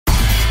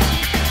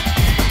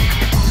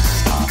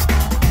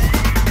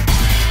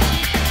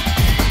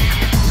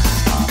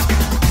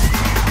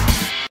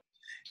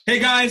Hey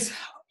guys,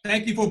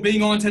 thank you for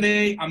being on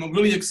today. I'm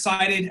really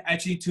excited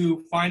actually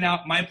to find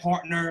out my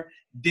partner,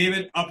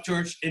 David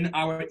Upchurch, in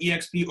our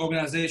EXP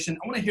organization.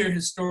 I want to hear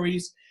his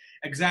stories,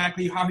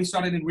 exactly how he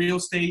started in real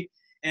estate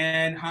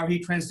and how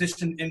he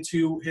transitioned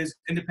into his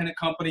independent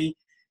company,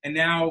 and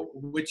now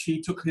which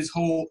he took his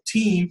whole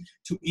team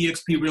to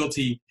EXP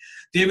Realty.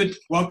 David,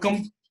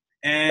 welcome.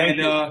 And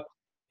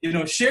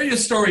share your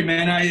story,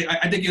 man.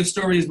 I think your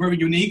story is very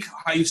unique,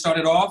 how you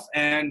started off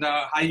and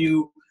how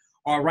you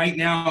are right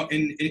now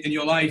in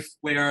your life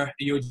where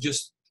you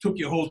just took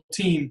your whole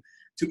team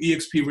to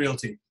EXP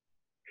Realty.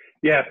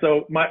 Yeah,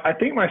 so I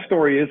think my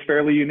story is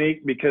fairly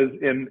unique because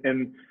in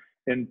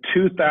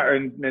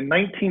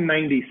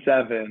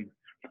 1997,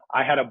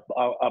 I had a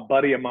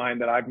buddy of mine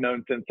that I've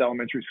known since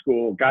elementary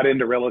school, got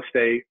into real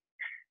estate,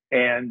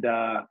 and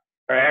or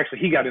actually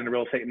he got into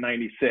real estate in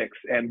 96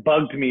 and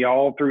bugged me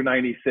all through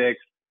 96,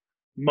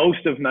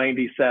 most of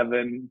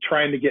 97,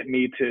 trying to get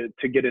me to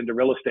get into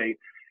real estate.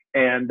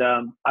 And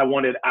I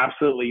wanted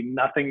absolutely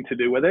nothing to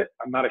do with it.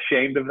 I'm not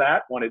ashamed of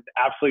that. Wanted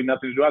absolutely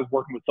nothing to do. I was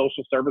working with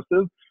social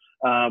services.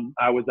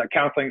 I was a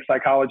counseling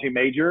psychology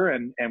major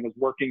and was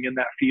working in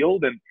that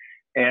field.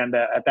 And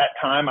at that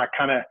time, I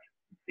kind of,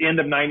 end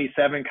of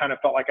 97, kind of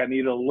felt like I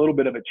needed a little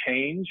bit of a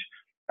change.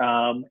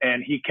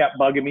 And he kept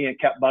bugging me and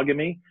kept bugging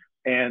me.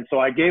 And so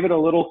I gave it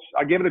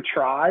a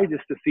try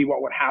just to see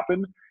what would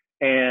happen,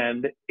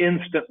 and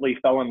instantly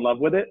fell in love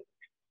with it.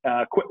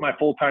 Quit my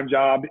full-time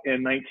job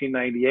in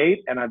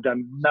 1998, and I've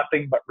done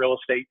nothing but real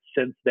estate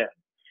since then.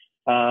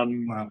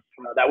 Wow.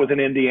 That was in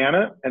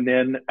Indiana. And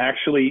then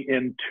actually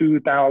in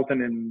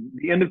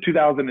the end of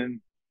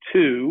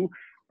 2002,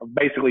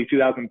 basically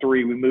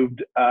 2003, we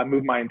moved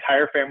my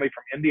entire family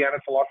from Indiana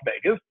to Las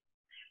Vegas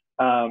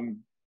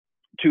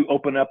to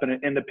open up an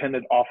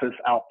independent office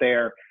out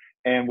there,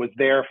 and was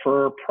there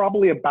for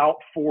probably about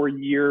 4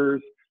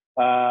 years,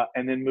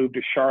 and then moved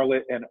to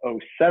Charlotte in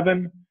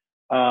 2007.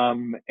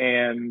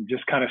 And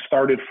just kind of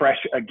started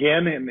fresh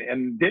again,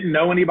 and didn't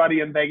know anybody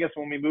in Vegas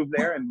when we moved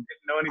there, and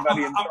didn't know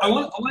anybody in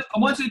Charlotte. I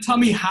want you to tell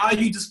me how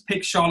you just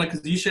picked Charlotte,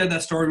 because you shared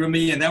that story with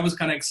me, and that was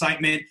kind of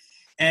excitement.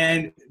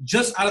 And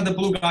just out of the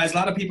blue, guys, a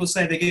lot of people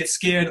say they get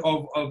scared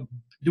of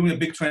doing a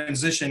big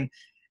transition,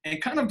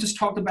 and kind of just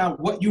talked about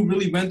what you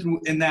really went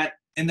through in that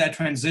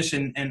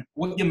transition and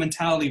what your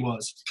mentality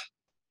was.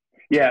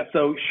 Yeah,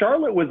 so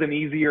Charlotte was an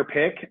easier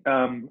pick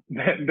than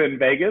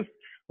Vegas.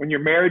 When you're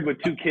married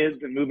with 2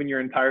 kids and moving your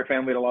entire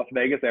family to Las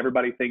Vegas,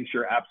 everybody thinks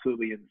you're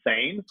absolutely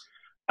insane.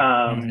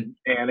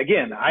 And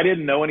again, I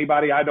didn't know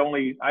anybody. I'd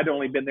only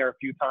been there a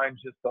few times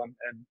just on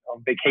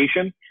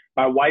vacation.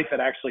 My wife had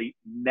actually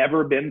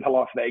never been to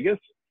Las Vegas.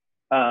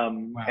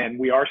 Wow. And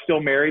we are still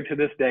married to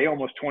this day,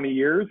 almost 20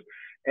 years.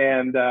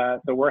 And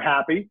so we're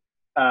happy.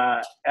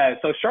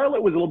 So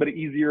Charlotte was a little bit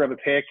easier of a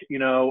pick. You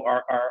know,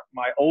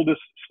 my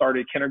oldest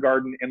started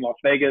kindergarten in Las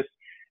Vegas,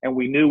 and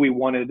we knew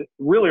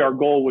really our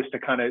goal was to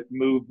kind of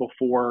move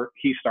before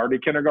he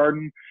started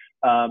kindergarten.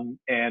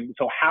 And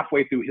so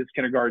halfway through his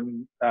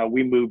kindergarten,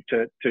 we moved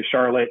to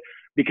Charlotte,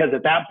 because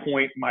at that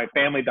point, my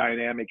family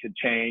dynamic had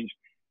changed,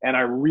 and I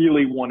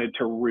really wanted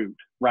to root,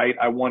 right?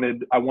 I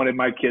wanted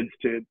my kids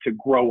to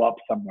grow up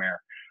somewhere.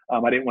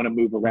 I didn't want to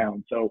move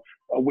around. So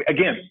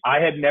again, I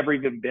had never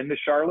even been to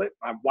Charlotte.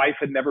 My wife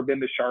had never been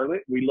to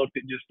Charlotte. We looked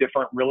at just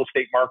different real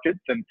estate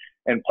markets and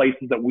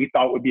places that we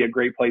thought would be a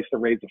great place to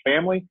raise a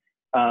family.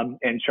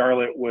 And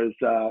Charlotte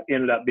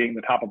ended up being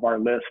the top of our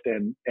list.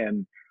 And,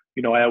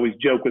 you know, I always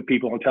joke with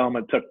people and tell them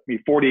it took me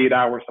 48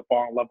 hours to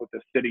fall in love with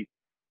this city.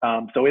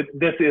 So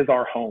this is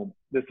our home.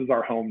 This is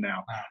our home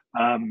now.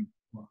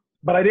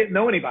 But I didn't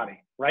know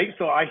anybody, right?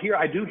 So I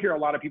do hear a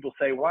lot of people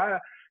say, well,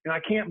 I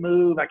can't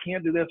move, I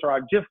can't do this, or I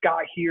just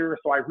got here,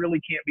 so I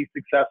really can't be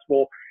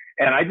successful.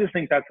 And I just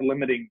think that's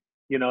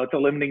it's a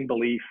limiting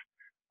belief.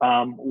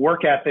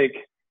 Work ethic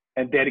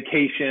and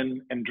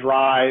dedication and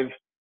drive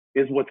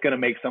is what's going to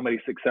make somebody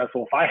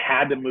successful. If I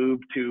had to move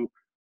to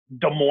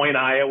Des Moines,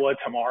 Iowa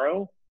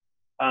tomorrow,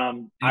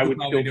 I would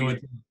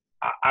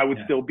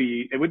still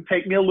be, it would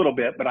take me a little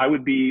bit, but I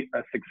would be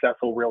a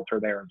successful realtor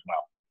there as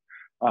well.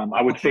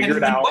 I would figure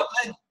it out.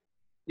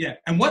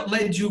 And what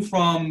led you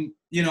from,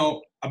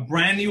 a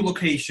brand new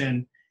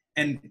location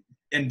and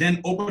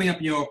then opening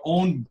up your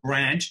own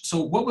branch?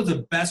 So what were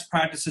the best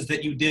practices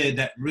that you did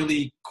that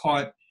really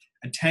caught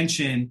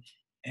attention?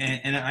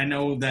 And I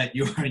know that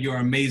you're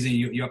amazing.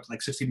 You're up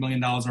like $60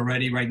 million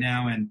already right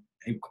now, and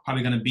you're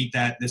probably going to beat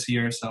that this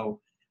year.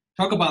 So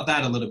talk about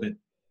that a little bit.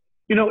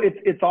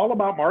 It's all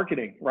about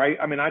marketing, right?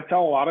 I mean, I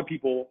tell a lot of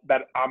people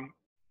that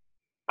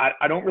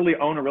I don't really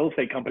own a real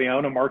estate company. I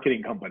own a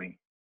marketing company,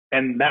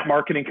 and that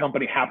marketing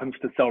company happens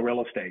to sell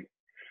real estate.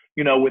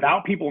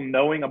 Without people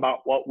knowing about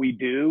what we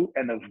do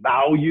and the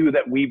value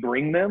that we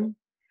bring them,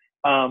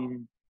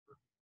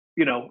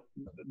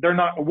 they're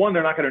not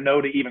going to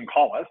know to even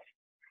call us.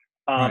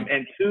 Right.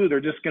 And 2, they're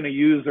just going to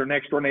use their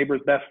next door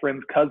neighbor's best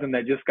friend's cousin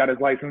that just got his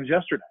license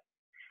yesterday.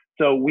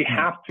 So we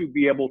have to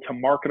be able to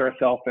market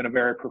ourselves in a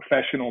very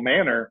professional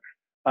manner,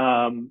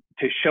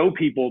 to show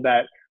people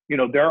that,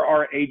 there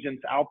are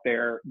agents out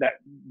there that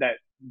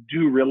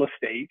do real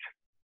estate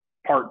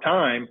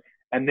part-time.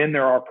 And then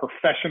there are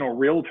professional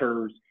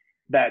realtors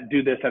that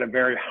do this at a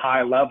very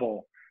high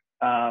level.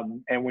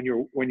 And when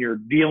you're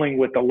dealing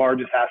with the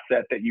largest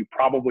asset that you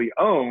probably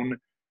own,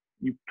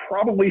 you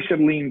probably should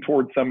lean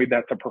towards somebody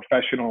that's a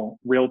professional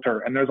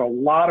realtor. And there's a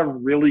lot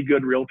of really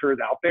good realtors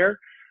out there.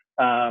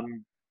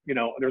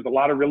 There's a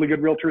lot of really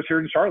good realtors here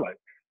in Charlotte.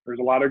 There's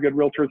a lot of good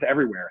realtors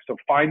everywhere. So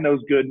find those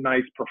good,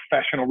 nice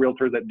professional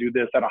realtors that do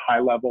this at a high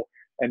level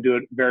and do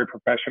it very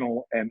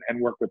professional and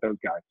work with those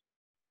guys.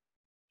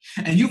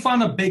 And you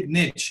found a big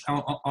niche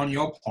on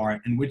your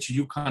part in which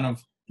you kind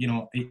of,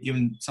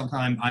 even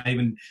sometimes I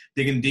even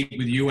dig in deep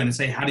with you and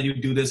say, how do you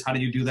do this? How do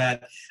you do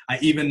that? I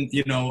even,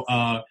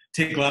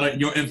 take a lot of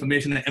your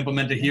information and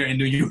implement it here in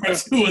New York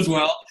too as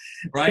well,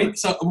 right?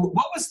 So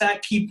what was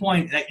that key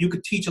point that you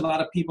could teach a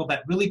lot of people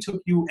that really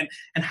took you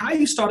and how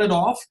you started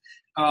off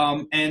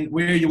and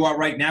where you are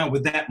right now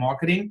with that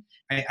marketing?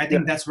 I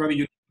think that's very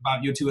unique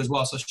about you too as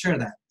well. So share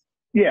that.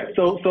 Yeah.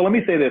 So let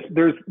me say this.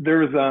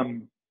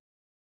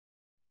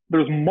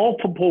 There's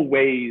multiple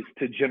ways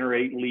to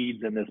generate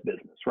leads in this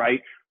business,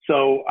 right?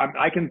 So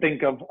I can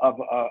think of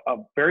a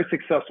very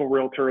successful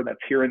realtor that's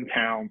here in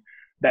town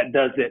that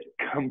does it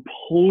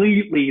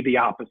completely the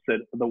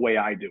opposite of the way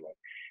I do it.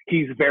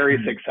 He's very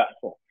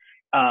successful.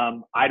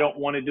 I don't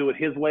want to do it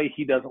his way.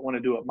 He doesn't want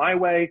to do it my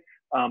way.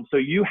 So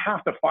you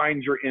have to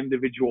find your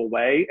individual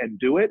way and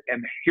do it.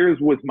 And here's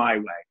was my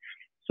way.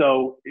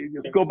 So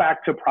let's go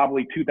back to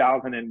probably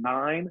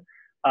 2009.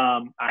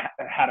 I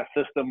had a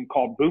system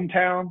called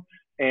Boomtown.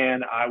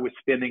 And I was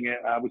spending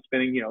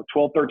 $1,200,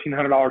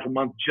 $1,300 a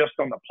month just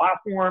on the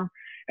platform,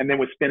 and then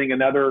was spending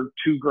another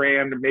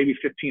 $2,000, maybe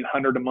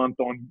 $1,500 a month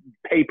on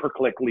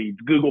pay-per-click leads,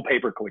 Google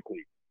pay-per-click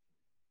leads.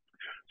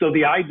 So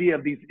the idea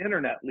of these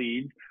internet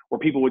leads, where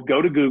people would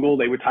go to Google,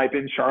 they would type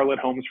in Charlotte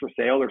homes for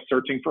sale or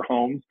searching for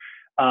homes,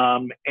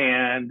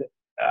 and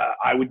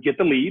I would get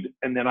the lead,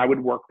 and then I would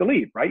work the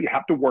lead. Right? You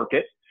have to work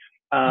it,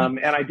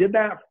 and I did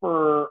that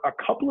for a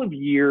couple of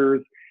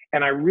years.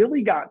 And I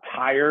really got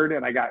tired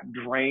and I got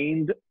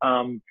drained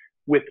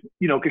with,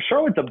 because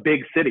Charlotte's a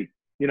big city.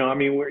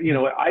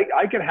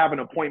 I could have an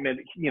appointment,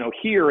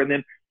 here and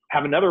then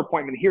have another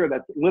appointment here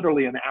that's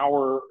literally an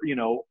hour,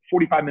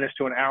 45 minutes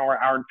to an hour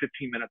and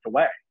 15 minutes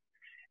away.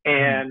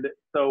 And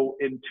so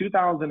in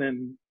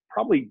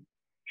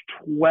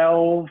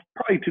 2012,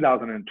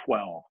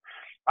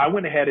 I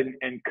went ahead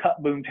and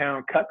cut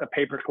Boomtown, cut the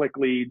pay-per-click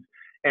leads,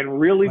 and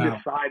really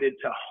decided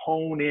to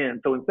hone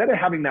in. So instead of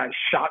having that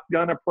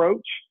shotgun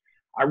approach,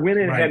 I went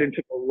ahead and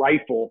took a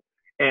rifle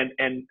and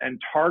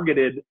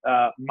targeted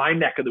my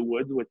neck of the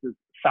woods, which is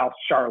South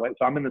Charlotte.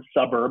 So I'm in the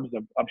suburbs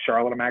of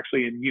Charlotte. I'm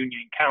actually in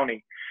Union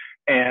County,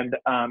 and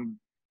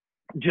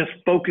just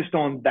focused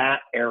on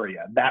that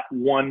area, that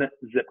one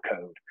zip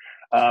code.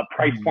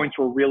 Price points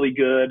were really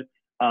good.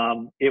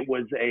 It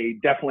was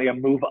definitely a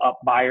move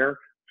up buyer.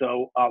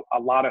 So a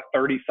lot of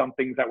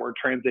 30-somethings that were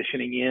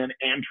transitioning in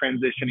and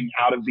transitioning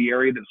out of the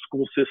area. The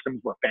school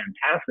systems were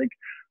fantastic.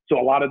 So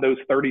a lot of those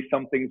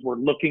 30-somethings were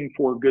looking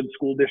for good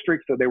school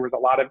districts. So there was a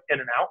lot of in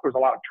and out. There was a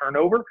lot of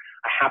turnover.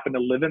 I happened to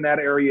live in that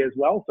area as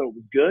well, so it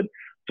was good.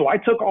 So I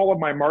took all of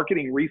my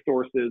marketing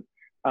resources,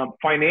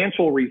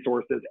 financial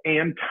resources,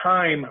 and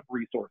time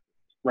resources,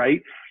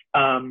 right?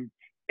 And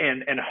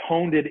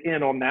honed it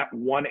in on that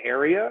one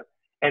area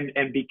and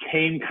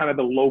became kind of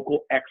the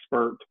local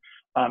expert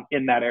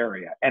in that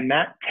area. And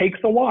that takes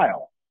a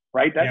while,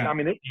 right?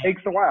 It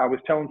takes a while. I was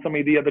telling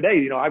somebody the other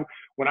day,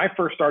 when I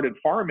first started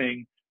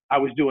farming, I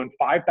was doing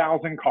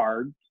 5,000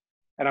 cards,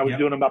 and I was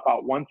doing them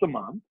about once a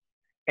month.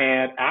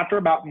 And after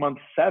about month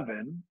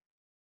 7,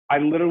 I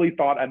literally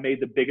thought I made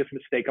the biggest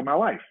mistake of my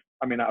life.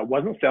 I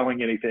wasn't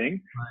selling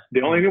anything.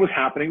 The only thing that was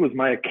happening was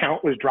my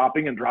account was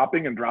dropping and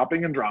dropping and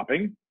dropping and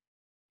dropping.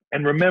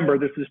 And remember,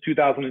 this is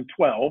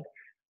 2012.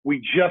 We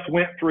just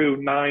went through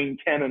 9,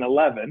 10, and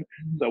 11.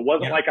 So it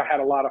wasn't like I had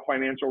a lot of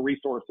financial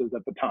resources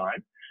at the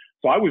time.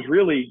 So I was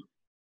really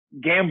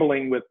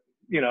gambling with,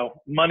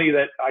 money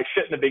that I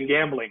shouldn't have been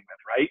gambling with,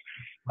 right?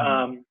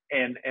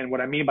 And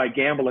what I mean by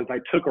gamble is I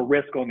took a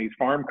risk on these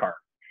farm cards.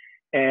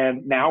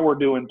 And now we're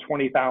doing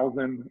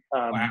 20,000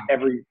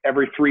 every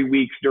 3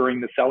 weeks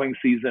during the selling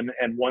season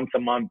and once a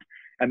month.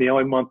 And the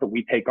only month that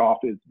we take off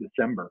is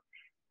December.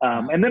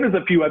 And then there's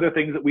a few other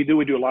things that we do.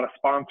 We do a lot of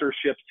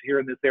sponsorships here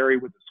in this area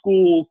with the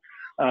schools.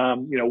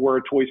 We're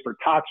a Toys for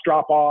Tots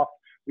drop off.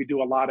 We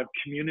do a lot of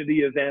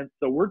community events.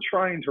 So we're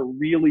trying to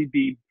really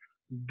be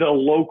the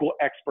local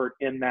expert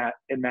in that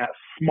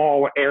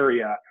small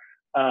area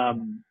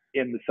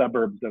in the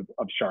suburbs of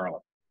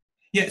Charlotte.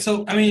 Yeah.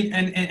 So,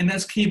 and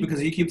that's key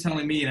because you keep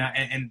telling me,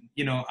 I'm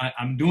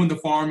doing the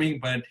farming,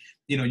 but,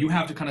 you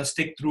have to kind of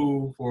stick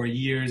through for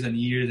years and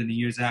years and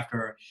years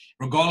after,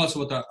 regardless of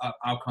what the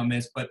outcome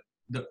is. But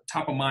the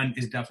top of mind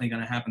is definitely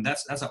going to happen.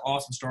 That's an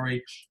awesome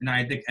story. And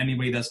I think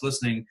anybody that's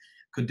listening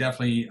could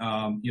definitely,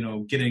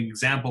 get an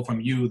example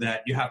from you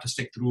that you have to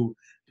stick through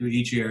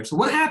each year. So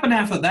what happened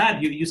after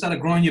that? You started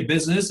growing your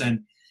business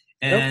and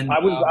I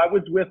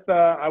was with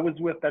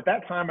at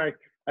that time, I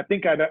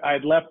think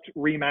I'd left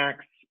Remax,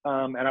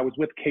 and I was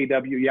with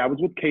KW. Yeah, I was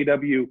with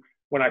KW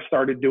when I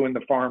started doing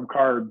the farm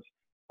cards.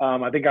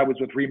 I think I was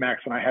with Remax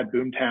when I had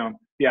Boomtown.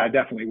 Yeah, I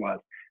definitely was.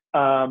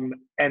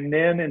 And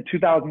then in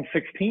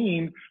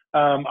 2016,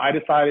 I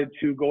decided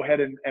to go ahead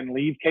and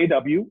leave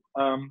KW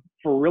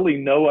for really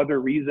no other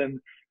reason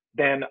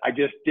than I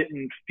just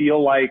didn't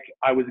feel like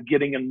I was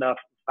getting enough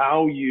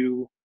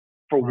value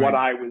for what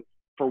I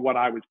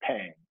was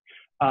paying.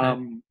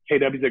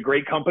 KW is a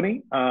great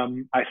company.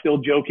 I still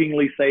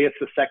jokingly say it's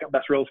the second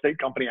best real estate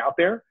company out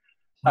there.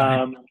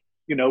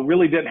 You know,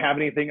 really didn't have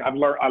anything. I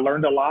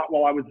learned a lot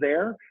while I was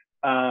there.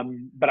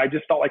 But I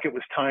just felt like it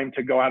was time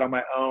to go out on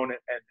my own.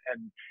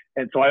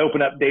 And so I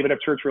opened up David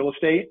Upchurch Real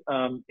Estate,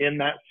 in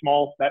that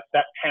small,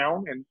 that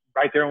town, and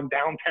right there in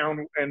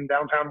downtown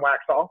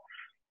Waxhaw.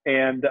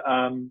 And,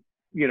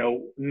 you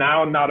know,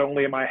 now not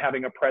only am I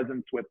having a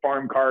presence with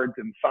farm cards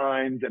and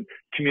signs and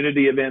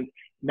community events,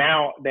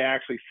 now they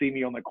actually see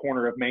me on the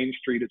corner of Main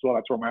Street as well.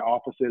 That's where my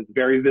office is,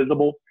 very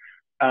visible.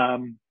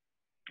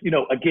 You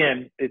know,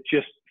 again, it's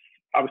just,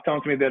 I was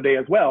telling somebody the other day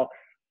as well,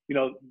 you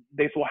know,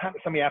 they said, well,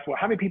 somebody asked, well,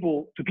 how many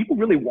people, do people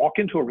really walk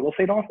into a real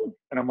estate office?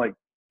 And I'm like,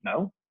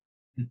 no.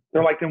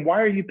 They're like, then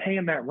why are you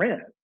paying that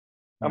rent?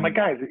 I'm like,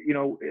 guys, you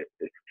know,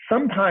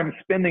 sometimes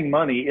spending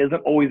money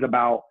isn't always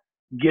about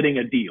getting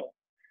a deal.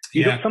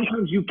 You know,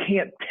 sometimes you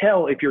can't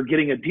tell if you're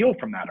getting a deal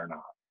from that or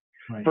not.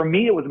 Right. For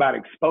me, it was about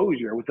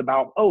exposure. It was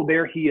about, oh,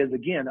 there he is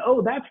again.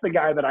 Oh, that's the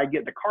guy that I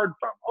get the card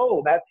from.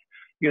 Oh, that's,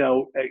 you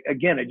know,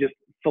 again, it just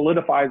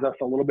solidifies us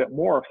a little bit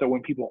more. So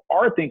when people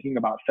are thinking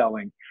about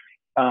selling,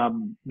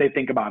 they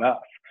think about us.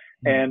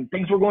 And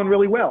things were going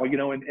really well. You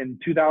know, in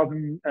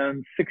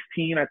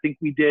 2016, I think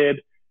we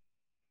did,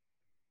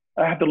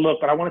 I have to look,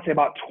 but I want to say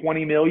about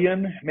 20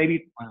 million,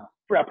 maybe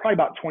probably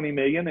about 20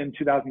 million in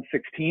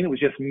 2016. It was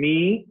just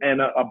me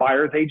and a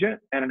buyer's agent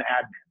and an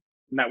admin,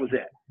 and that was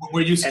it.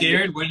 Were you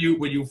scared? Were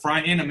you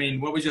frightened? I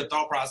mean, what was your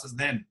thought process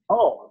then?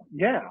 Oh,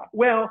 yeah.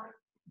 Well,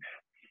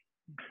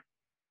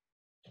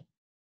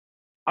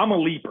 I'm a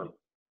leaper,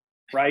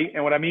 right?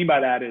 And what I mean by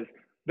that is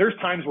there's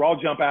times where I'll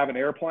jump out of an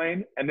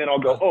airplane and then I'll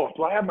go, oh,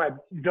 do I have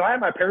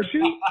my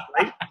parachute?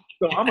 Right?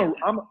 So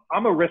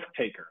I'm a risk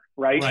taker,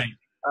 right?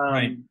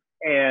 Right.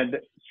 And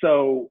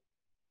so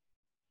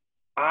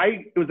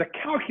it was a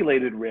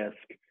calculated risk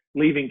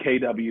leaving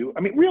KW.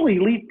 I mean, really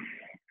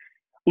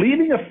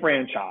leaving a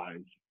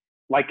franchise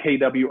like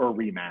KW or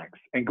Remax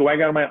and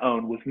going out on my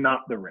own was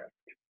not the risk.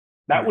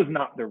 That was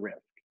not the risk.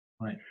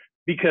 Right.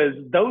 Because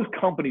those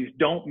companies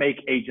don't make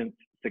agents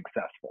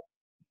successful.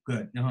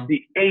 Good.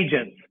 The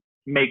agents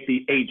make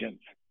the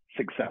agents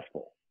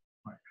successful.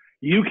 Right.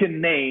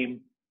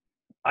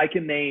 I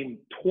can name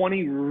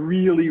 20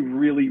 really,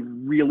 really,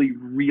 really,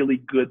 really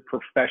good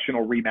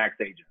professional Remax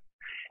agents.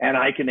 And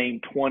I can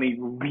name 20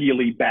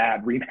 really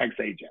bad Remax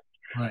agents.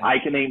 Right. I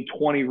can name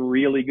 20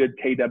 really good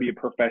KW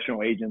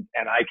professional agents,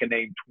 and I can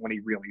name 20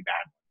 really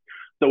bad ones.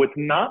 So it's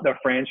not the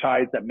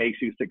franchise that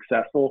makes you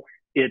successful.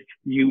 It's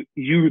you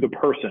the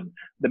person,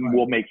 that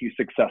will make you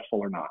successful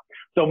or not.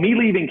 So me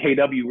leaving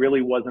KW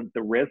really wasn't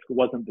the risk,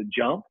 wasn't the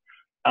jump.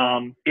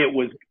 It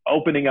was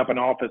opening up an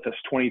office that's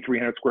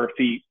 2,300 square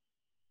feet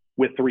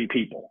with 3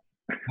 people,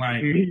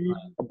 me,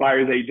 a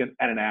buyer's agent,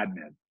 and an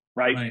admin,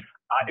 right?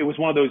 It was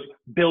one of those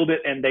build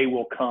it and they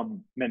will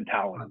come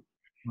mentality.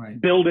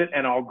 Build it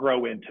and I'll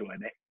grow into it.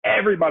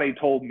 Everybody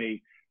told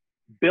me,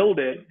 build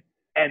it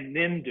and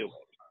then do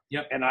it.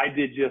 Yep. And I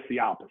did just the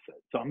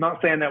opposite. So I'm not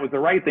saying that was the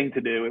right thing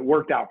to do. It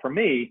worked out for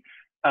me.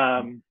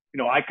 You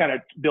know, I kind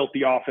of built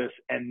the office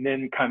and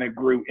then kind of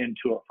grew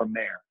into it from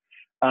there.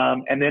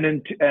 And then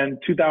in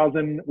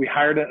 2000, we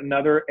hired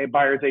a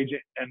buyer's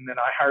agent, and then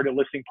I hired a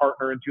listing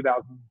partner in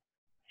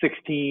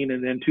 2016.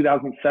 And then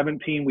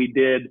 2017, I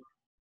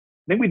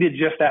think we did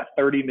just that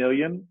 30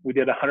 million. We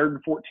did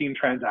 114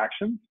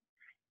 transactions.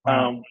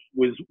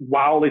 Was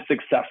wildly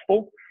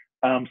successful.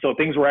 So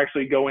things were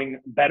actually going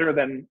better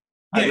than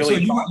I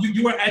really thought. So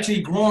you were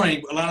actually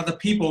growing. A lot of the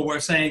people were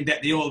saying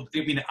that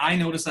I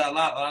noticed that a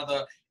lot of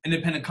the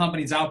independent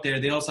companies out there,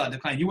 they also had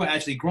declined. You were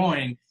actually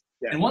growing.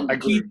 Yeah, and one of the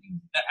key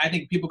things that I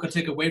think people could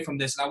take away from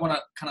this, and I want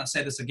to kind of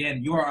say this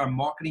again, you are a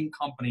marketing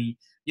company.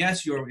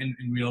 Yes, you're in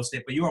real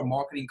estate, but you are a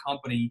marketing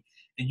company,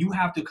 and you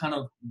have to kind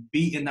of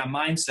be in that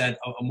mindset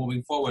of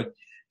moving forward.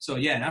 So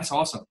yeah, that's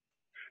awesome.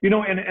 You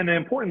know, and the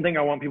important thing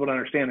I want people to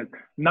understand is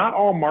not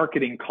all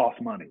marketing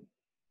costs money.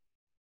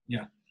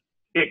 Yeah.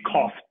 It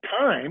costs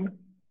time.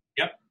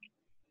 Yep.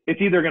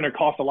 It's either going to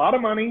cost a lot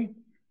of money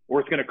or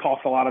it's going to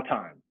cost a lot of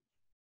time.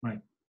 Right.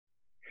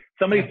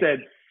 Somebody said,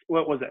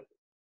 what was it?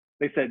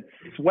 They said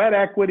sweat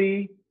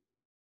equity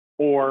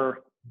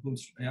or what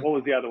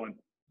was the other one?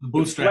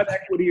 Bootstrap.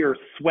 Sweat equity or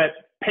sweat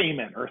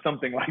payment or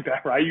something like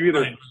that, right?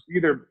 You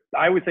either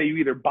I would say you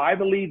either buy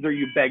the leads or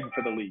you beg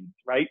for the leads,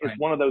 right? It's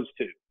one of those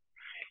two.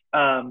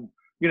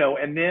 You know,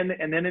 and then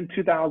in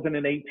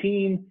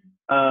 2018,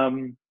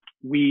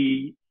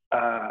 we,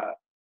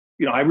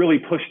 you know, I really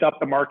pushed up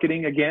the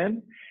marketing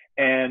again,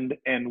 and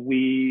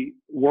we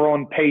were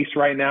on pace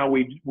right now.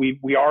 We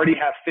already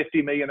have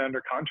 50 million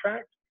under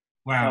contract.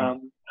 Wow.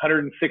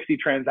 160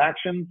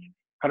 transactions,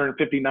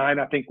 159,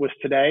 I think was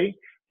today.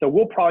 So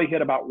we'll probably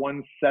hit about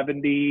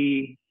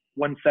 170,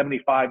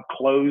 175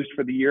 closed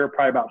for the year,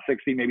 probably about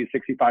 60, maybe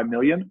 65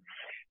 million.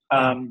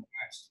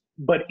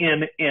 But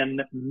in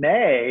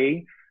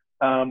May,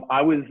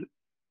 I was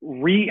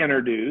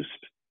reintroduced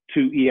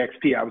to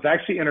EXP. I was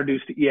actually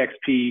introduced to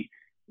EXP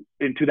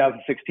in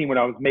 2016 when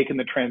I was making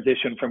the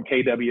transition from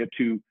KW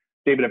to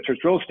David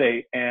Upchurch Real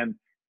Estate. And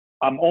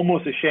I'm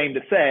almost ashamed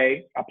to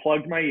say I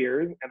plugged my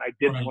ears and I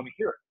didn't want to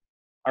hear it.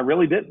 I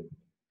really didn't.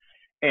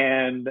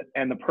 And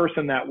the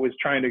person that was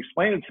trying to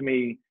explain it to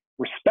me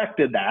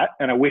respected that.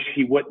 And I wish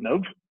he wouldn't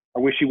have. I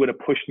wish he would have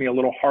pushed me a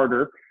little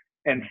harder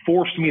and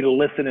forced me to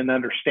listen and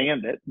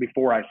understand it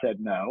before I said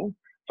no.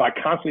 So I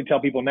constantly tell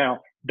people now,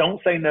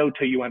 don't say no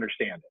till you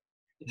understand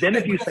it. Then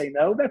if you say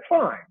no, that's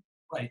fine.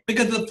 Right.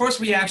 Because the first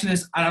reaction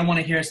is, I don't want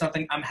to hear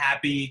something. I'm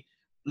happy.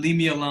 Leave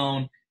me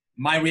alone.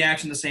 My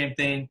reaction, the same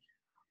thing.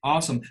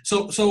 Awesome.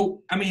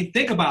 So I mean,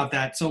 think about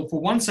that. So for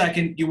 1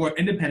 second, you were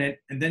independent,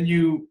 and then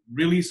you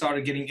really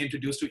started getting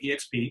introduced to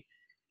EXP.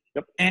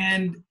 Yep.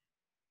 And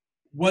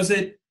was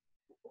it,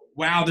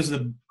 wow, this is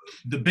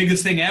the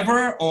biggest thing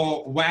ever,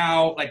 or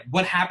wow, like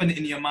what happened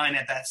in your mind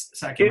at that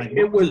second?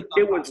 It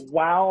was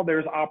wow,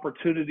 there's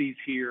opportunities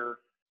here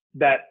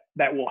that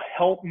will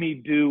help me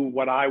do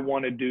what I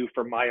want to do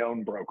for my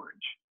own brokerage.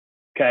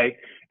 Okay.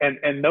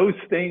 And those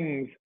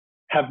things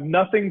have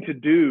nothing to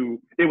do,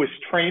 it was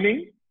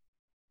training,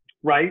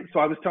 right? So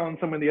I was telling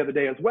someone the other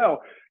day as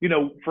well,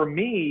 for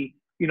me,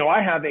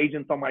 I have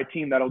agents on my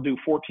team that'll do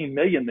 14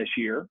 million this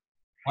year.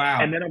 Wow.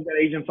 And then I've got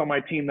agents on my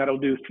team that'll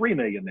do 3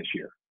 million this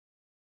year.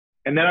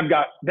 And then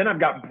I've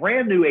got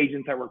brand new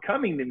agents that were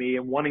coming to me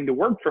and wanting to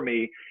work for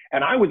me.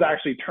 And I was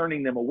actually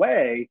turning them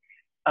away,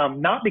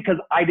 not because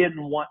I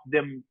didn't want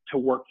them to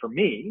work for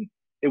me.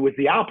 It was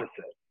the opposite.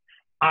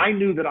 I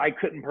knew that I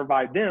couldn't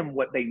provide them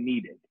what they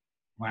needed.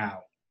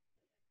 Wow.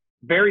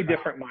 Very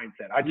different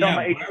mindset. I tell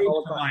my agents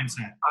all the time,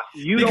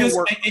 because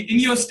in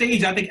your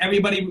stage, I think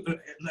everybody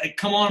like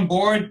come on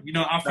board,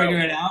 I'll figure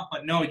it out.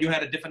 But no, you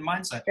had a different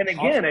mindset. And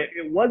again,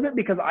 it wasn't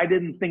because I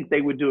didn't think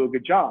they would do a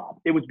good job.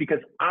 It was because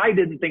I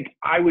didn't think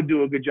I would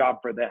do a good job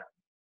for them.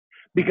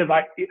 Because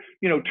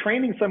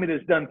training somebody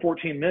that's done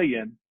 14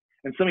 million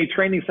and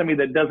training somebody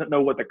that doesn't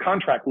know what the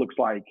contract looks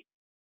like,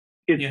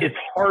 it's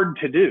hard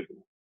to do,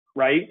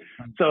 right?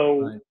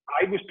 So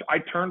I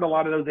turned a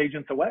lot of those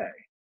agents away.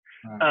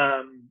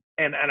 Right.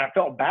 And I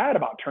felt bad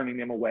about turning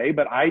them away,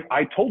 but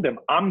I told them,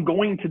 I'm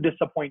going to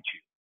disappoint you.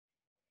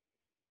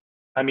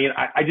 I mean,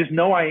 I just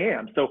know I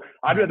am. So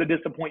I'd rather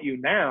disappoint you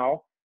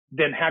now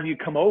than have you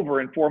come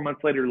over and 4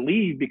 months later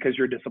leave because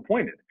you're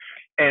disappointed.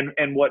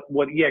 And what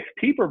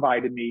EXP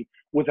provided me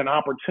was an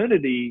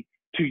opportunity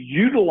to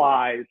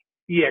utilize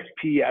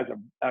EXP as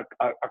a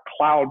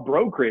cloud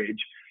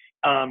brokerage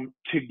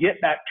to get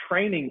that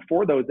training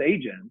for those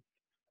agents.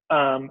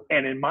 And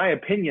in my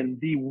opinion,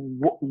 the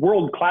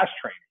world-class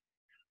training.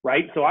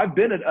 Right. So I've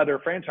been at other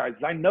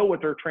franchises. I know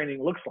what their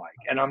training looks like.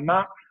 And I'm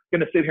not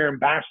going to sit here and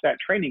bash that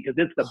training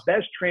because it's the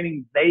best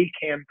training they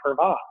can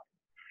provide.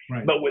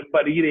 Right. But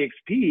at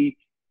EXP,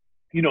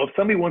 if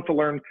somebody wants to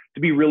learn to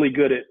be really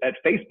good at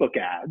Facebook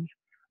ads,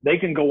 they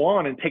can go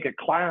on and take a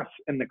class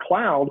in the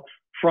cloud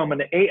from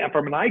an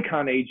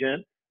icon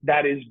agent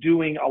that is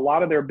doing a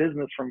lot of their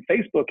business from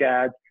Facebook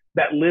ads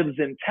that lives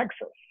in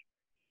Texas.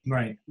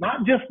 Right.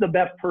 Not just the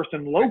best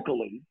person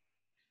locally,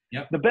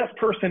 the best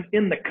person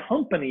in the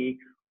company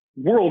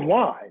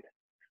worldwide,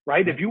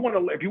 right? If you want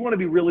to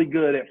be really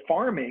good at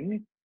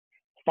farming,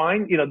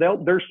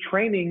 there's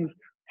trainings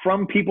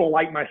from people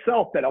like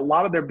myself that a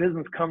lot of their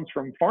business comes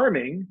from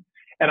farming,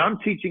 and I'm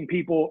teaching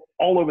people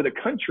all over the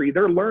country.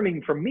 They're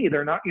learning from me.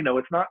 They're not,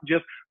 it's not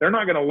just, they're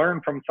not going to learn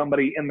from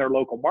somebody in their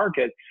local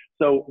market.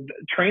 So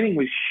training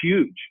was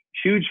huge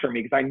for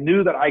me because I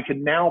knew that I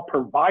could now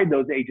provide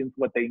those agents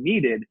what they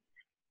needed,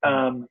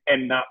 and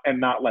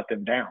not let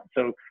them down.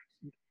 So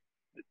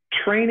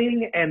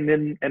training and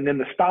then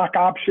the stock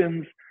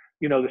options,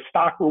 the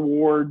stock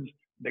rewards,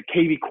 the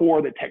KV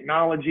core, the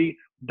technology,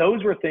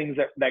 those were things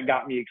that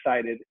got me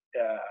excited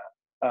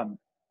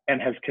and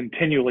has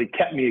continually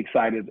kept me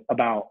excited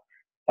about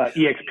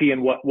EXP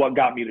and what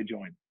got me to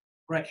join.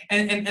 Right.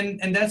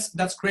 And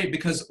that's great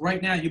because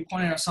right now you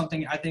pointed out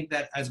something I think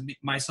that as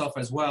myself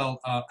as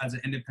well, as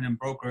an independent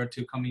broker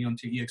to coming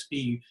onto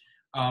EXP,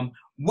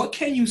 what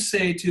can you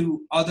say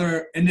to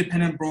other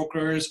independent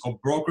brokers or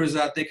brokers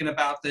that are thinking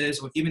about this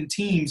or even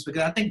teams?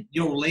 Because I think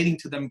you're relating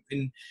to them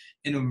in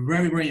a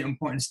very, very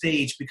important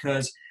stage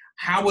because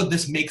how would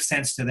this make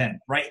sense to them,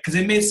 right? Because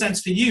it made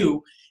sense to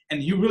you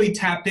and you really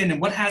tapped in.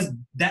 And what has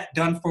that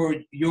done for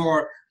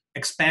your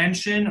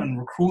expansion and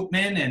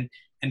recruitment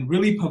and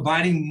really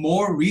providing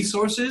more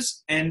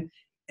resources and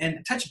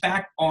touch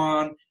back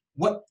on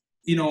what,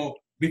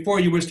 before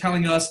you were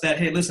telling us that,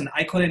 hey, listen,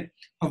 I couldn't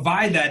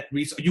provide that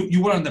resource.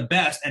 You weren't the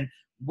best. And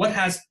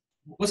what's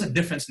the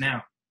difference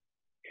now?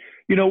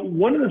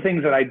 One of the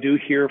things that I do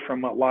hear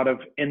from a lot of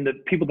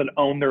people that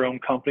own their own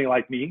company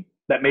like me,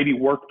 that maybe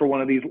worked for one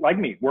of these, like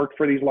me, worked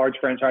for these large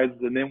franchises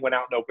and then went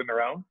out and opened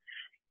their own,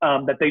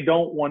 that they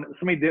don't want,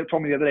 somebody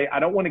told me the other day, I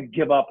don't want to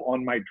give up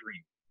on my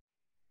dream.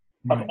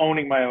 of Right.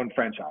 owning my own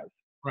franchise.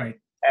 Right.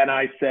 And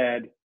I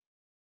said,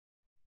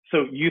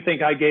 so you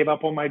think I gave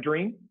up on my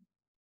dream?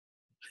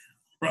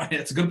 Right.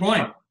 That's a good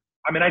point.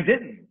 I mean, I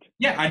didn't.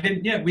 Yeah, I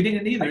didn't. Yeah, we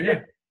didn't either.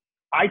 Yeah.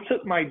 I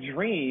took my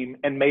dream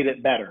and made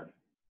it better.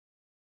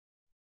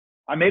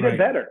 I made Right. it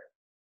better,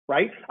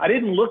 right? I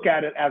didn't look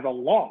at it as a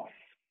loss.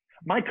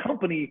 My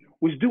company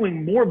was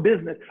doing more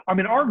business. I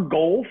mean, our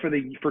goal for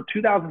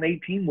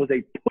 2018 was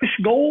a push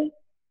goal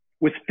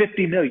was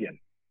 50 million.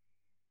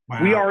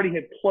 Wow. We already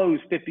had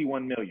closed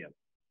 51 million.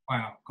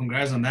 Wow.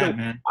 Congrats on that, So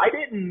man.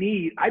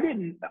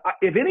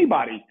 if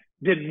anybody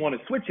didn't want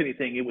to switch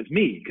anything, it was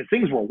me because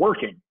things were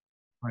working.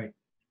 Right.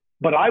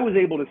 But I was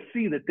able to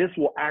see that this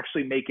will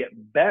actually make it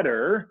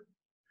better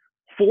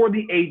for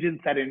the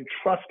agents that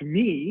entrust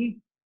me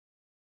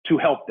to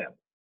help them.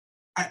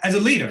 As a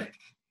leader.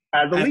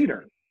 As a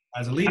leader.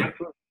 Absolutely.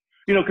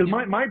 You know, because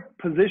my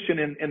position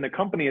in the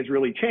company has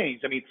really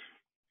changed. I mean,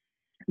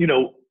 you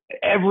know,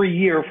 every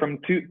year from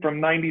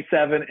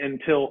 97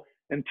 until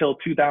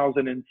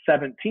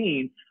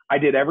 2017, I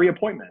did every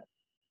appointment.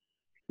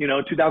 You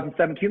know,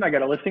 2017, I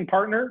got a listing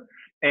partner,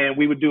 and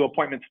we would do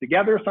appointments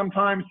together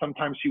sometimes.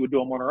 Sometimes she would do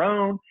them on her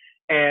own.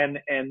 And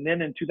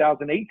then in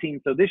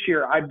 2018, so this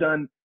year, I've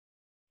done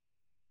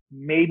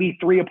maybe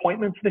 3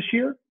 appointments this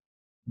year.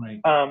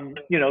 Right.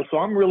 You know, so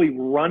I'm really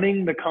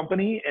running the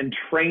company and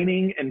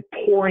training and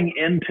pouring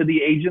into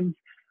the agents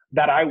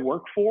that I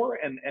work for.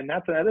 And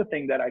that's another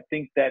thing that I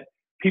think that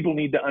people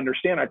need to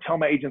understand. I tell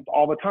my agents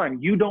all the time,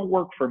 you don't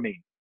work for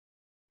me.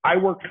 I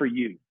work for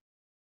you.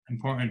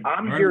 Important.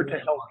 I'm here to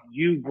help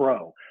you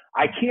grow.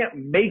 I can't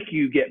make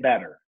you get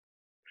better,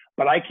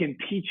 but I can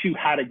teach you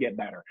how to get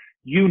better.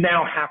 You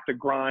now have to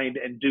grind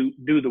and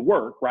do the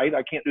work, right?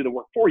 I can't do the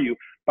work for you,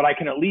 but I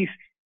can at least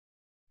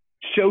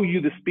show you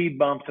the speed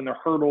bumps and the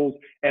hurdles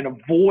and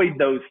avoid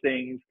those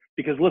things.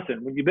 Because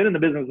listen, when you've been in the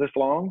business this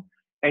long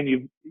and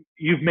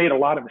you've made a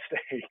lot of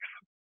mistakes.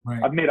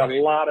 Right. I've made a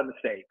lot of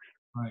mistakes.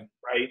 Right.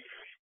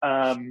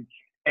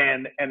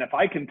 And if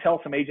I can tell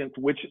some agents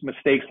which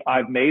mistakes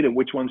I've made and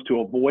which ones to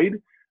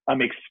avoid,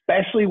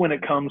 especially when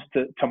it comes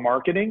to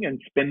marketing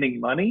and spending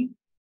money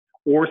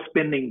or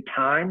spending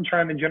time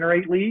trying to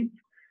generate leads,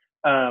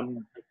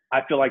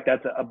 I feel like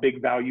that's a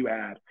big value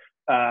add.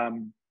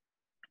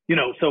 You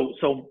know,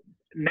 so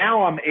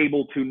now I'm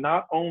able to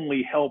not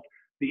only help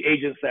the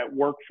agents that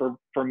work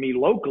for me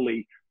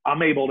locally,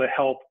 I'm able to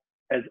help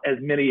as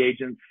many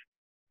agents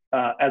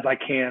as I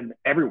can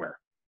everywhere.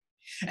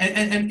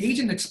 And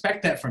agents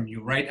expect that from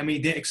you, right? I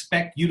mean, they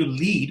expect you to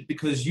lead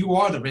because you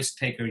are the risk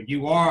taker.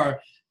 You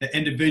are the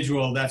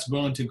individual that's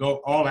willing to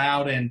go all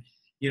out and,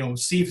 you know,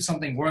 see if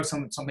something works,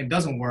 something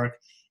doesn't work.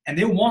 And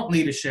they want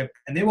leadership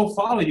and they will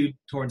follow you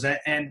towards that.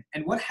 And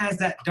what has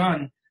that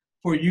done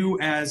for you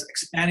as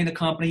expanding the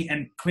company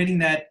and creating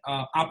that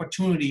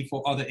opportunity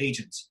for other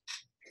agents?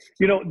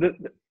 You know,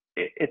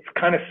 it's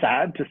kind of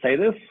sad to say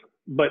this,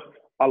 but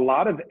a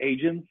lot of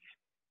agents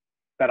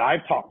that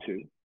I've talked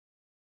to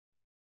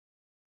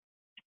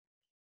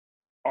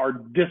are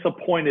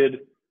disappointed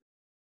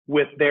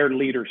with their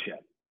leadership.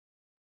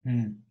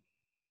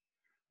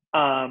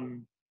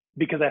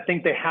 Because I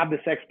think they have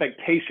this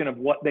expectation of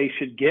what they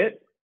should get,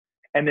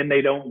 and then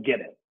they don't get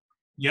it.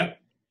 Yep.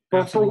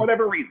 For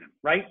whatever reason,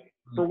 right?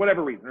 For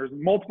whatever reason. There's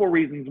multiple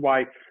reasons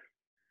why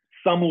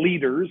some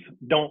leaders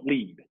don't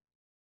lead,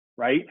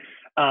 right?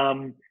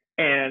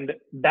 And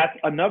that's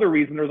another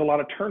reason there's a lot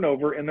of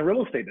turnover in the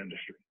real estate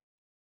industry,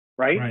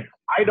 right?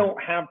 I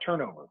don't have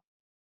turnover.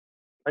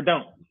 I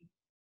don't.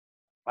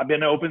 I've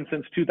been open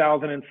since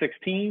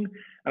 2016,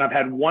 and I've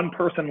had one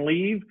person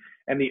leave.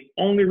 And the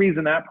only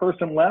reason that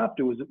person left,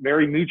 it was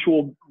very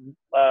mutual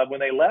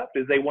when they left,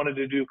 is they wanted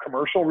to do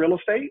commercial real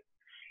estate.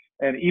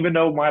 And even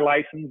though my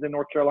license in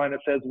North Carolina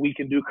says we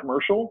can do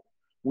commercial,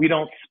 we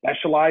don't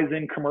specialize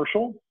in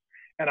commercial.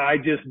 And I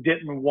just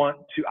didn't want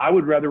to, I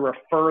would rather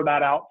refer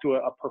that out to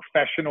a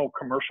professional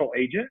commercial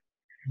agent.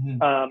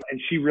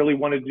 And she really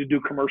wanted to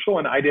do commercial,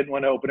 and I didn't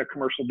want to open a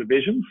commercial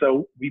division.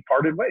 So we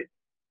parted ways.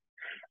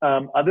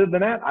 Other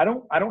than that, I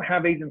don't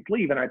have agents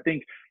leave. And I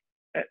think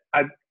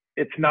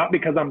it's not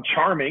because I'm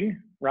charming,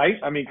 right?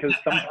 I mean, because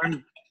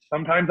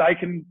sometimes I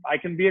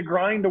can be a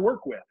grind to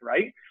work with,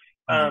 right?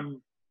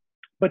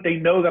 But they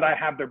know that I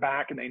have their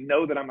back, and they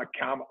know that I'm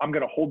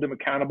going to hold them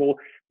accountable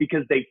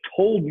because they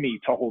told me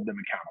to hold them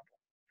accountable.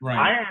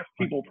 I ask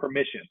people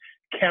permission.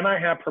 Can I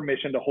have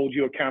permission to hold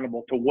you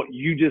accountable to what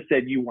you just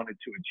said you wanted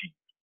to achieve?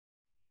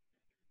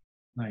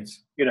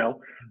 Nice. You know,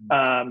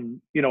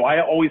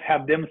 I always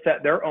have them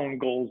set their own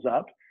goals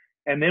up,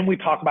 and then we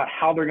talk about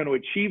how they're going to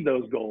achieve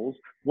those goals,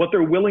 what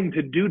they're willing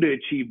to do to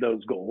achieve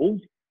those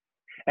goals,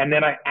 and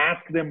then I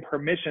ask them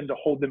permission to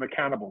hold them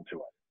accountable to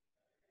it.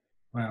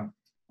 Wow.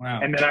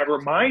 And then I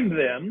remind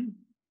them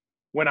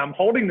when I'm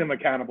holding them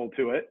accountable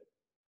to it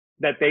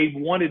that they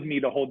wanted me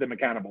to hold them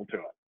accountable to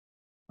it.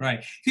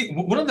 Right. See,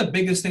 one of the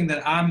biggest thing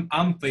that I'm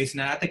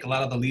facing, and I think a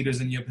lot of the leaders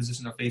in your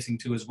position are facing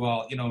too as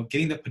well,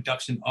 getting the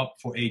production up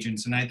for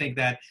agents. And I think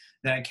that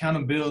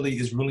accountability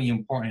is really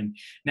important.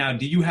 Now,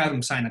 do you have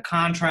them sign a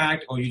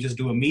contract, or you just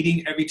do a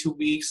meeting every 2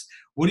 weeks?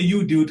 What do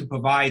you do to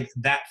provide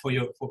that for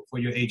your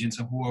agents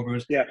and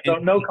whoever's? Yeah. So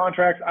no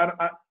contracts.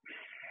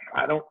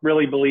 I don't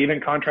really believe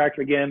in contracts.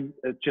 Again,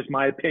 it's just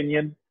my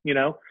opinion,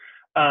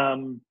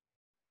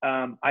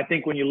 I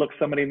think when you look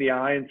somebody in the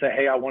eye and say,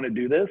 hey, I want to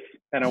do this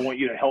and I want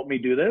you to help me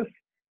do this,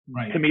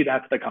 right. To me,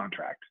 that's the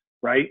contract,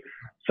 right?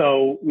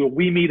 So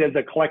we meet as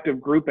a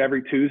collective group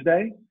every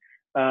Tuesday.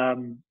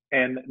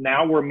 And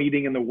now we're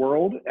meeting in the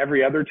world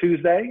every other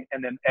Tuesday,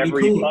 and then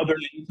every other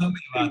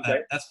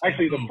Tuesday.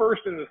 Actually, the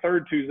first and the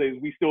third Tuesdays,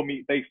 we still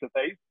meet face to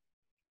face.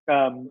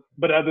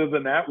 But other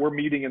than that, we're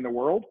meeting in the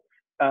world,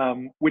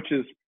 which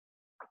is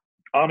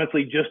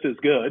honestly just as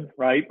good,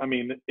 right? I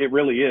mean, it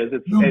really is.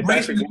 You're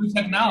embracing the new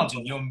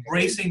technology. You're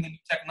embracing the new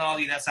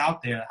technology that's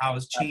out there, how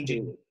it's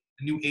changing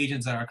the new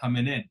agents that are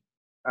coming in.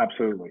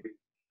 Absolutely.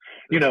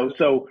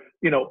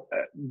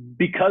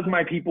 Because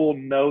my people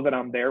know that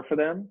I'm there for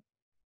them,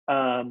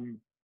 I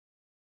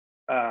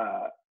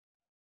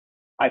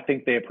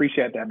think they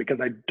appreciate that, because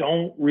I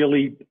don't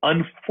really,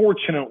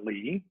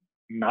 unfortunately,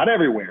 not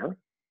everywhere,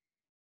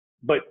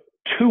 but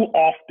too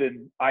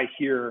often I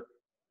hear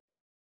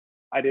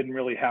I didn't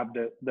really have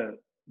the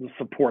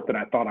support that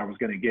I thought I was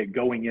going to get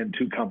going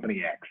into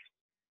company X.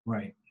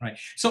 Right.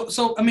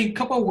 So I mean, a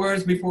couple of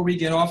words before we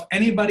get off.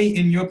 Anybody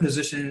in your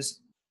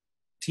positions,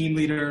 team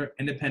leader,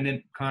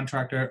 independent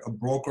contractor, a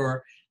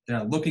broker,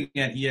 that are looking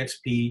at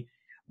EXP,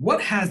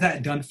 what has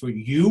that done for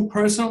you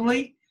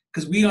personally?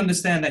 Because we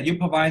understand that you're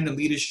providing the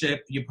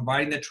leadership, you're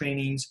providing the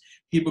trainings,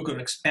 people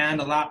could expand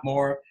a lot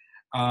more,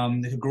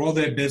 they could grow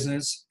their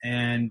business.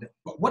 And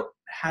what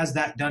has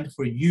that done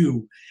for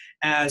you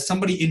as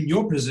somebody in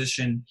your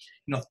position,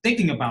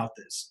 thinking about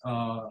this,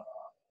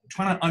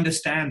 trying to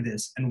understand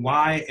this and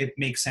why it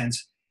makes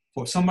sense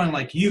for someone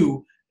like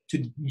you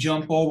to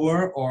jump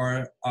over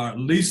or at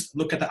least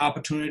look at the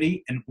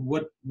opportunity, and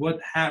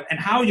and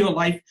how your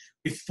life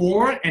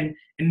before and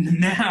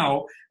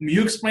now. I mean,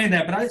 you explained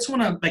that, but I just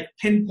want to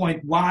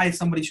pinpoint why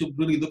somebody should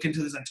really look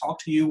into this and talk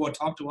to you or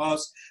talk to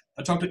us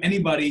or talk to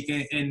anybody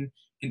in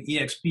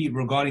EXP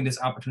regarding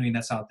this opportunity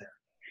that's out there.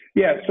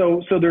 Yeah.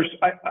 So there's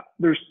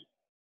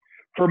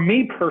for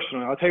me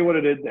personally, I'll tell you what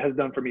it has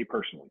done for me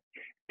personally.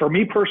 For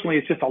me personally,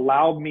 it's just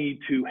allowed me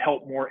to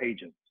help more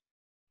agents.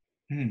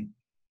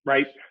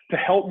 Right? To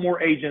help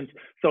more agents.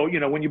 So,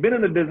 when you've been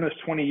in the business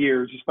 20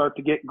 years, you start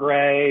to get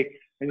gray,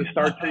 and you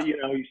start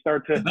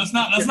to, let's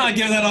not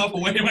give that off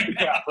away right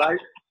now. Yeah, right.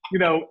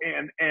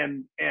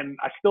 And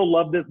I still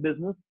love this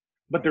business,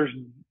 but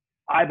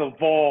I've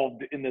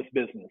evolved in this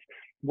business.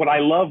 What I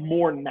love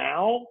more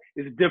now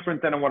is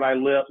different than what I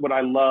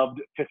loved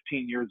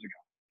 15 years ago.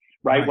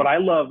 Right? What I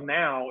love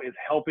now is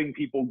helping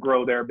people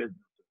grow their businesses.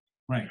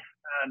 Right.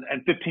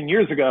 And 15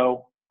 years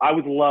ago, I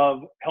would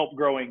help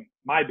growing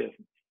my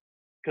business,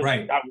 because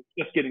I was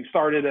just getting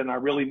started and I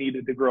really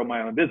needed to grow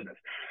my own business.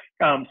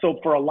 So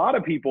for a lot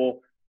of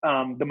people,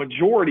 the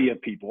majority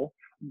of people,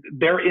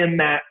 they're in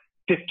that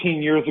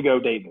 15 years ago,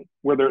 David,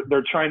 where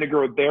they're trying to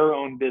grow their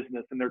own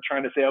business, and they're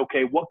trying to say,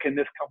 okay, what can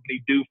this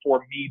company do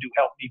for me to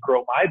help me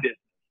grow my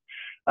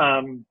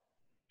business?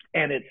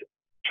 And it's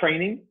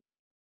training.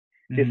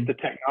 It's the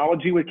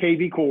technology with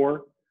KV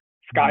Core,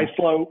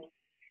 SkySlope,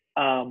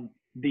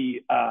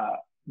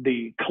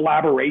 the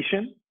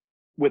collaboration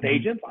with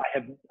agents.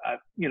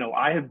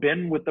 I have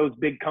been with those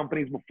big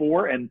companies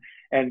before, and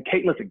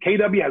listen,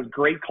 KW has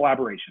great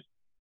collaboration.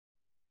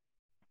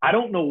 I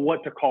don't know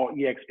what to call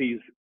EXP's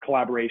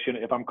collaboration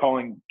if I'm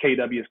calling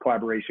KW's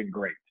collaboration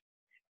great.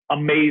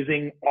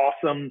 Amazing,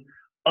 awesome,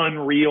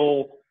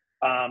 unreal.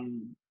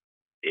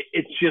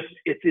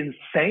 It's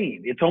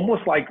insane. It's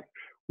almost like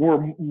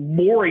we're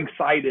more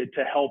excited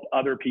to help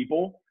other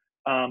people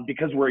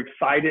because we're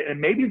excited, and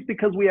maybe it's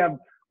because we feel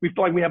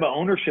like we have an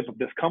ownership of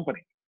this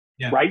company.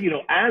 Yeah. Right?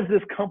 As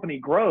this company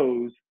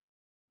grows,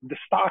 the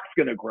stock's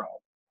going to grow.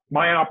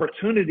 My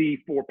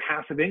opportunity for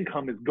passive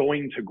income is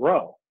going to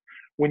grow.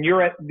 When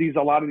you're at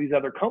a lot of these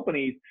other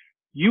companies,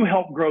 you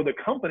help grow the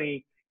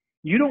company,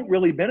 you don't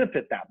really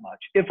benefit that much,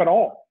 if at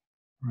all.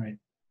 Right.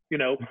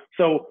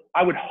 So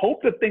I would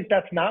hope to think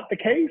that's not the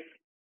case,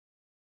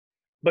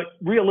 but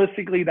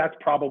realistically, that's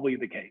probably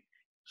the case.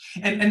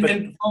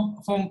 And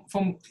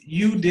from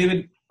you,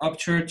 David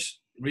Upchurch,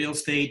 real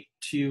estate,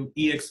 to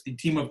the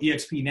team of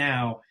EXP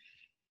now,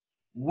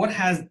 what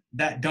has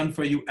that done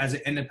for you as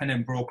an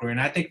independent broker? And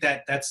I think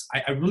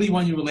I really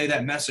want you to relay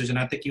that message. And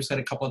I think you said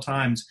a couple of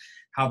times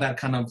how that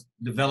kind of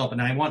developed.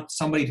 And I want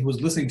somebody who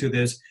is listening to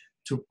this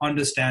to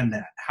understand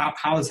that. How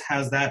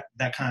has that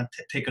kind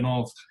of taken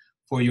off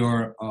for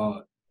your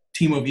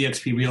team of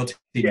EXP Realty?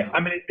 Yeah, I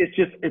mean,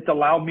 it's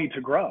allowed me to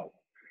grow.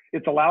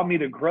 It's allowed me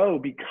to grow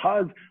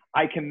because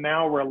I can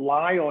now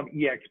rely on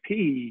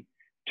EXP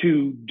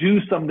to do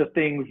some of the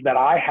things that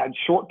I had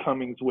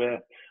shortcomings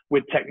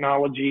with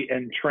technology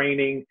and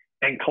training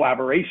and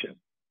collaboration.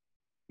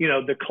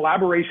 The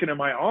collaboration in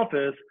my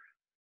office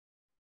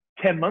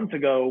 10 months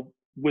ago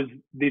was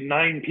the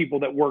 9 people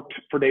that worked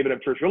for David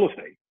Upchurch Real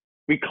Estate.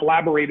 We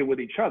collaborated with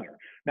each other.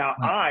 Now,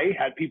 I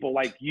had people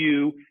like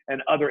you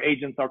and other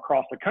agents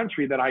across the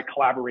country that I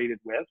collaborated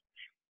with.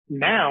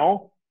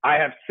 Now I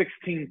have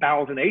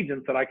 16,000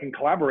 agents that I can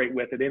collaborate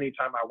with at any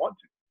time I want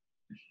to.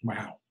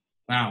 Wow.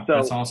 Wow. So,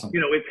 that's awesome.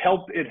 It's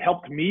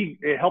helped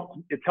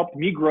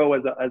me grow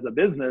as a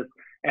business,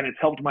 and it's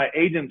helped my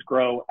agents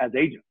grow as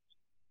agents.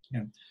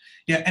 Yeah.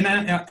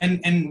 Yeah.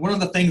 And one of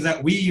the things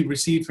that we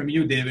received from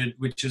you, David,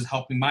 which is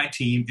helping my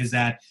team, is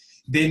that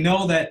they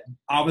know that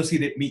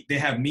obviously they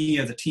have me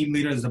as a team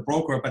leader, as a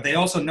broker, but they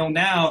also know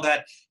now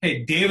that,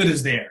 hey, David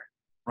is there,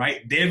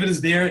 right? David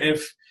is there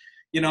if,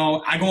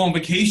 I go on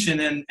vacation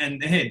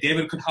and hey,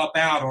 David could help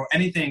out or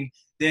anything.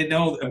 They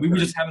know that we were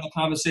just having a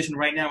conversation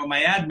right now with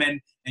my admin,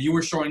 and you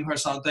were showing her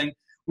something,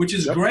 which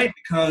is great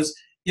because,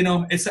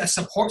 it's that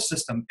support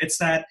system. It's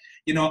that,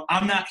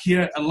 I'm not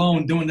here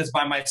alone doing this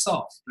by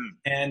myself,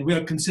 and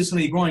we're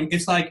consistently growing.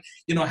 It's like,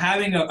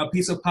 having a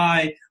piece of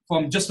pie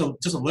from just a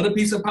little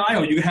piece of pie,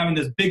 or you're having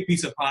this big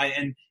piece of pie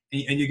and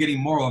you're getting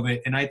more of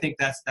it. And I think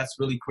that's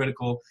really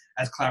critical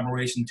as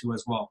collaboration too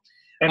as well.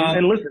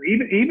 And listen,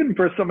 even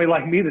for somebody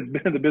like me that's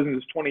been in the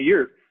business 20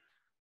 years,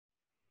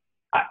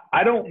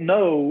 I don't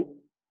know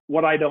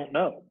what I don't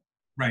know.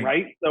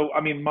 Right. So,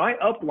 I mean, my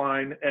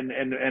upline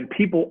and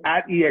people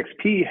at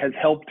EXP has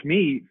helped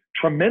me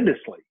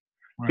tremendously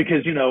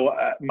because,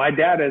 my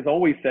dad has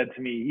always said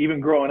to me, even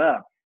growing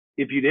up,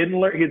 if you didn't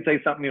learn, he'd say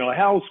something, like,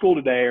 how was school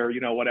today? Or,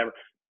 whatever.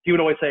 He would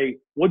always say,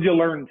 what'd you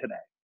learn today?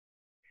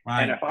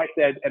 Right. And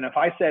if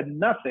I said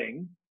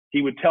nothing,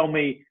 he would tell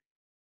me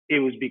it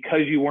was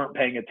because you weren't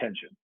paying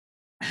attention.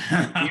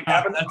 You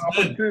have an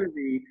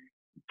opportunity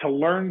to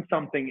learn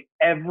something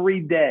every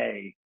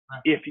day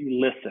if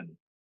you listen.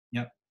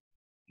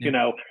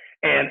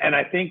 And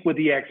I think with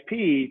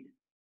EXP,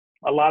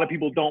 a lot of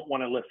people don't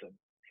want to listen.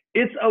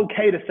 It's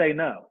okay to say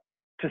no,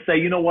 to say,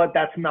 you know what,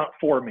 that's not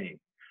for me.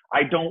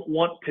 I don't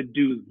want to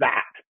do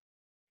that.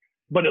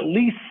 But at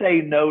least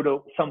say no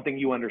to something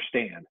you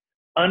understand.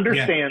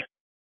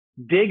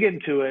 Dig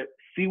into it,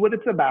 see what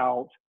it's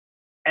about,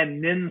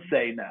 and then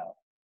say no.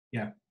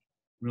 Yeah,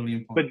 really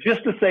important. But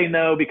just to say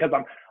no because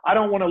I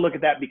don't want to look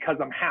at that because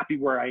I'm happy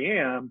where I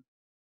am,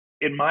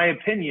 in my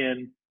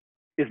opinion,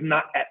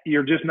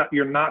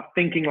 you're not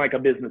thinking like a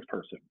business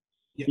person.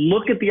 Yeah.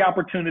 Look at the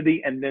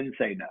opportunity and then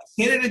say no.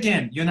 Hit it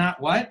again. You're not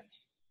what?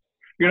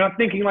 You're not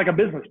thinking like a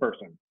business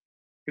person.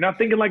 You're not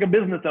thinking like a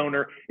business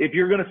owner if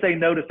you're going to say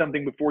no to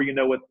something before you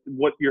know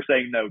what you're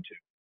saying no to.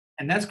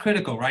 And that's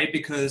critical, right?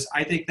 Because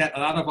I think that a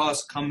lot of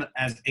us come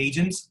as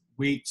agents.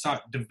 We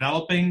start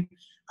developing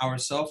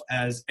ourselves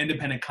as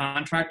independent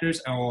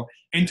contractors or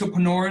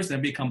entrepreneurs,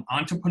 then become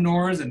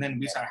entrepreneurs, and then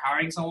we start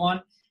hiring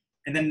someone.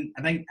 And then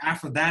I think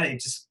after that,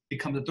 it just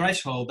becomes a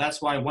threshold.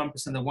 That's why 1% of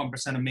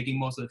 1% are making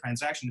most of the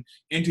transaction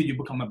until you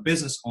become a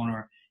business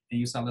owner and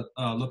you start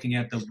looking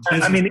at the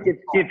business. I mean,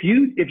 if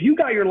you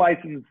got your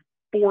license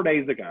 4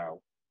 days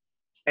ago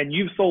and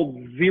you've sold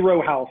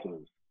 0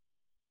 houses,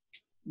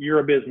 you're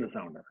a business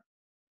owner.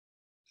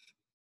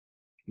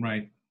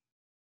 Right.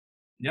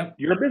 Yep.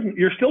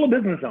 You're still a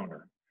business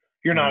owner.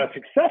 You're not a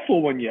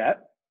successful one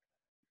yet,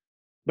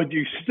 but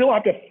you still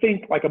have to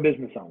think like a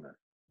business owner.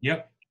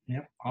 Yep.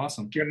 Yep.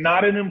 Awesome. You're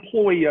not an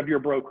employee of your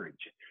brokerage.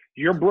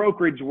 Your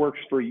brokerage works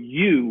for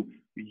you.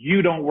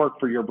 You don't work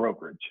for your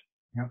brokerage.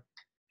 Yep.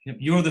 Yep.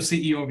 You're the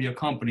CEO of your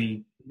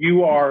company.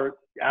 You are.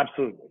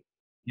 Absolutely.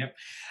 Yep.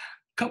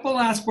 Couple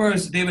last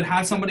words, David.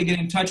 How somebody get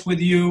in touch with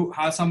you?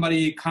 How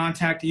somebody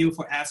contact you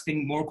for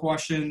asking more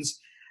questions?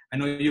 I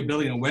know you're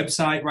building a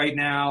website right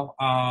now.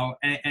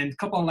 And a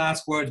couple of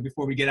last words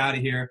before we get out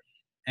of here.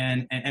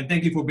 And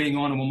thank you for being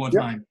on one more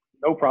time.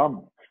 No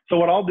problem. So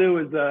what I'll do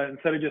is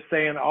instead of just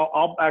saying,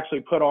 I'll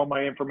actually put all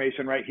my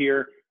information right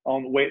here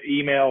on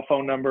email,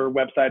 phone number,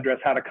 website address,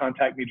 how to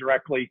contact me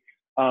directly.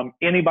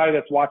 Anybody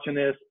that's watching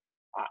this,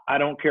 I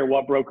don't care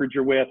what brokerage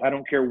you're with. I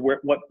don't care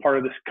what part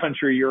of this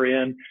country you're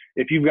in.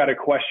 If you've got a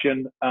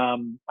question,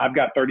 I've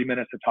got 30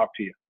 minutes to talk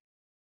to you.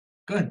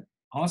 Good.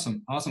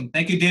 Awesome. Awesome.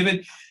 Thank you,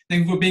 David.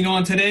 Thank you for being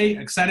on today.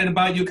 Excited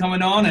about you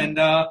coming on, and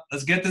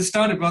let's get this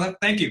started, brother.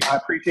 Thank you. I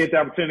appreciate the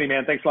opportunity,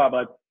 man. Thanks a lot,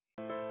 bud.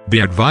 Be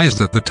advised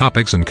that the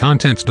topics and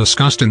contents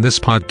discussed in this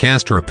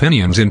podcast are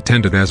opinions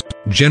intended as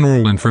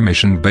general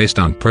information based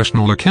on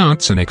personal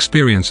accounts and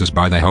experiences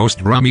by the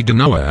host Rami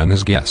Danoa and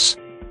his guests.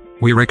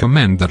 We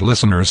recommend that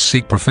listeners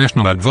seek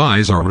professional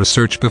advice or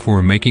research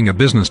before making a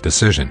business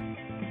decision.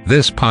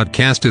 This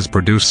podcast is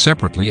produced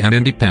separately and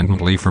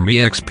independently from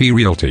eXp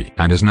Realty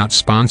and is not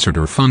sponsored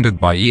or funded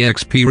by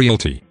eXp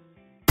Realty.